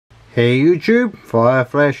Hey YouTube,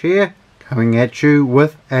 Fireflash here, coming at you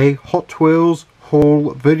with a Hot Wheels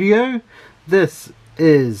haul video. This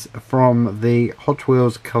is from the Hot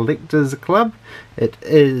Wheels Collectors Club. It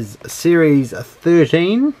is Series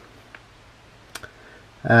 13,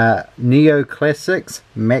 Neo Classics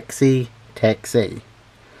Maxi Taxi.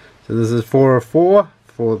 So this is 4 of 4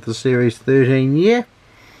 for the Series 13 year.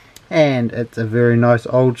 And it's a very nice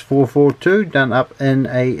old 442 done up in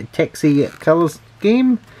a taxi colour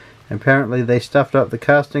scheme. Apparently they stuffed up the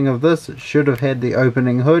casting of this. It should have had the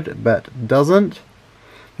opening hood, but doesn't.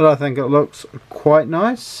 But I think it looks quite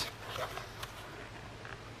nice.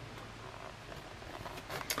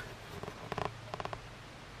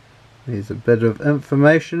 There's a bit of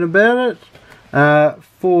information about it.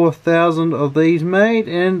 4,000 of these made,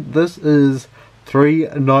 and this is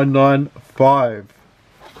 $3,995.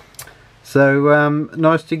 So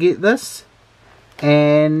nice to get this.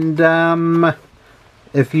 And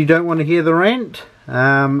if you don't want to hear the rant,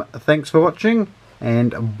 thanks for watching,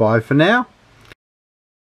 and bye for now.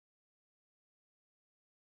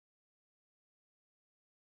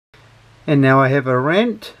 And now I have a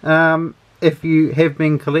rant. If you have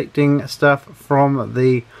been collecting stuff from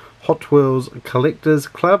the Hot Wheels Collectors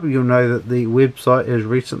Club, you'll know that the website has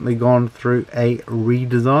recently gone through a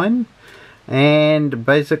redesign. And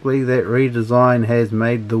basically that redesign has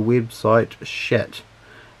made the website shit.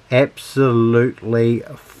 Absolutely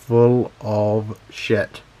full of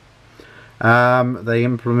shit. They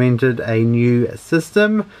implemented a new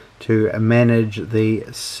system to manage the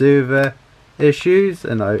server issues,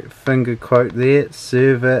 and I finger quote there,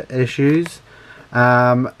 server issues,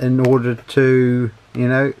 in order to, you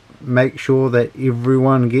know, make sure that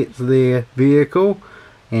everyone gets their vehicle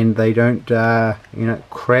and they don't you know,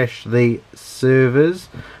 crash the servers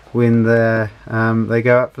when they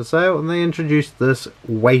go up for sale. And they introduced this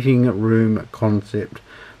waiting room concept.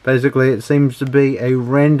 Basically it seems to be a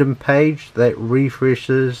random page that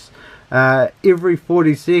refreshes every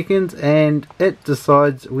 40 seconds, and it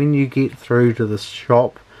decides when you get through to the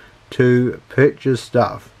shop to purchase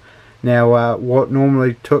stuff. Now what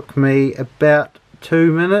normally took me about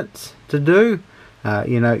 2 minutes to do,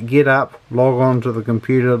 you know, get up, log on to the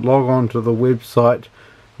computer, log on to the website,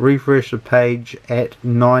 refresh the page at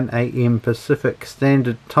 9 AM Pacific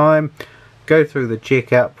Standard Time, go through the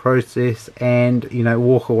checkout process, and, you know,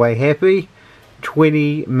 walk away happy.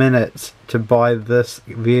 20 minutes to buy this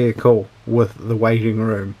vehicle with the waiting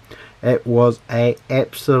room. It was a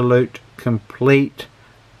absolute complete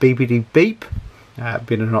beepity beep.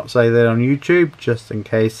 Better not say that on YouTube, just in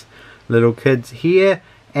case little kids hear.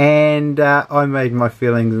 And I made my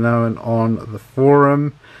feelings known on the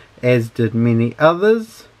forum, as did many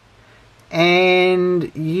others. And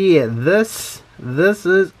yeah, this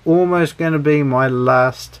is almost going to be my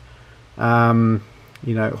last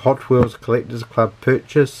you know, Hot Wheels Collectors Club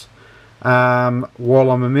purchase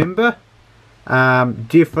while I'm a member.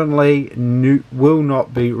 Definitely will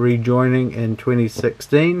not be rejoining in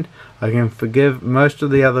 2016. I can forgive most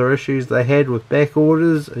of the other issues they had with back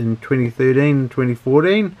orders in 2013 and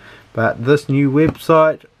 2014, but this new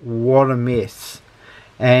website, what a mess.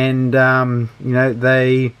 And you know,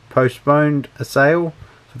 they postponed a sale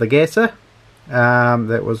for the gasser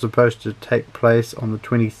that was supposed to take place on the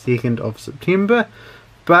 22nd of September,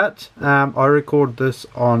 but I record this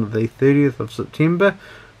on the 30th of September.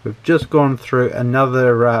 We've just gone through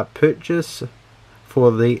another purchase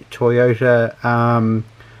for the Toyota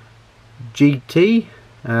GT,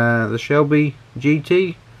 the Shelby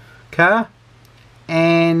GT car,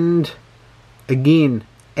 and again,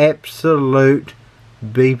 absolute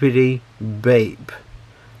beepity beep.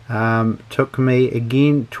 Took me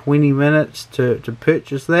again 20 minutes to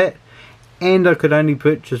purchase that, and I could only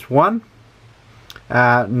purchase one,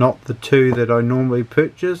 not the two that I normally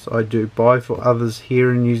purchase. I do buy for others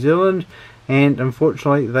here in New Zealand, and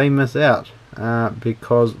unfortunately they miss out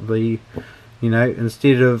because the, you know,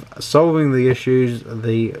 instead of solving the issues,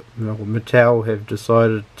 the Mattel have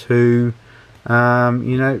decided to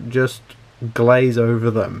you know, just glaze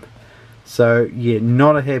over them. So yeah,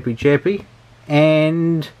 not a happy chappy.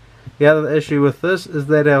 And the other issue with this is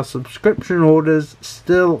that our subscription orders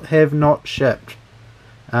still have not shipped.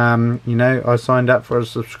 You know, I signed up for a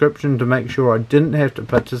subscription to make sure I didn't have to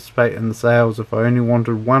participate in the sales if I only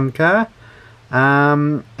wanted one car,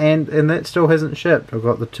 and that still hasn't shipped. I've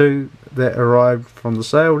got the two that arrived from the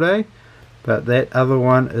sale day, but that other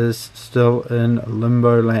one is still in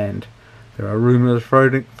limbo land. There are rumours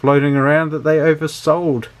floating around that they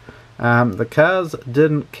oversold. The cars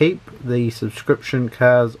didn't keep, the subscription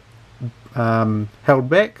cars held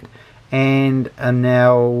back, and are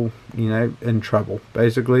now, you know, in trouble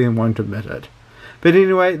basically, and won't admit it. But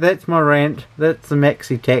anyway, that's my rant. That's the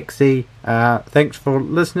Maxi Taxi. Thanks for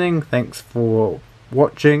listening. Thanks for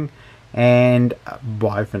watching. And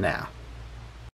bye for now.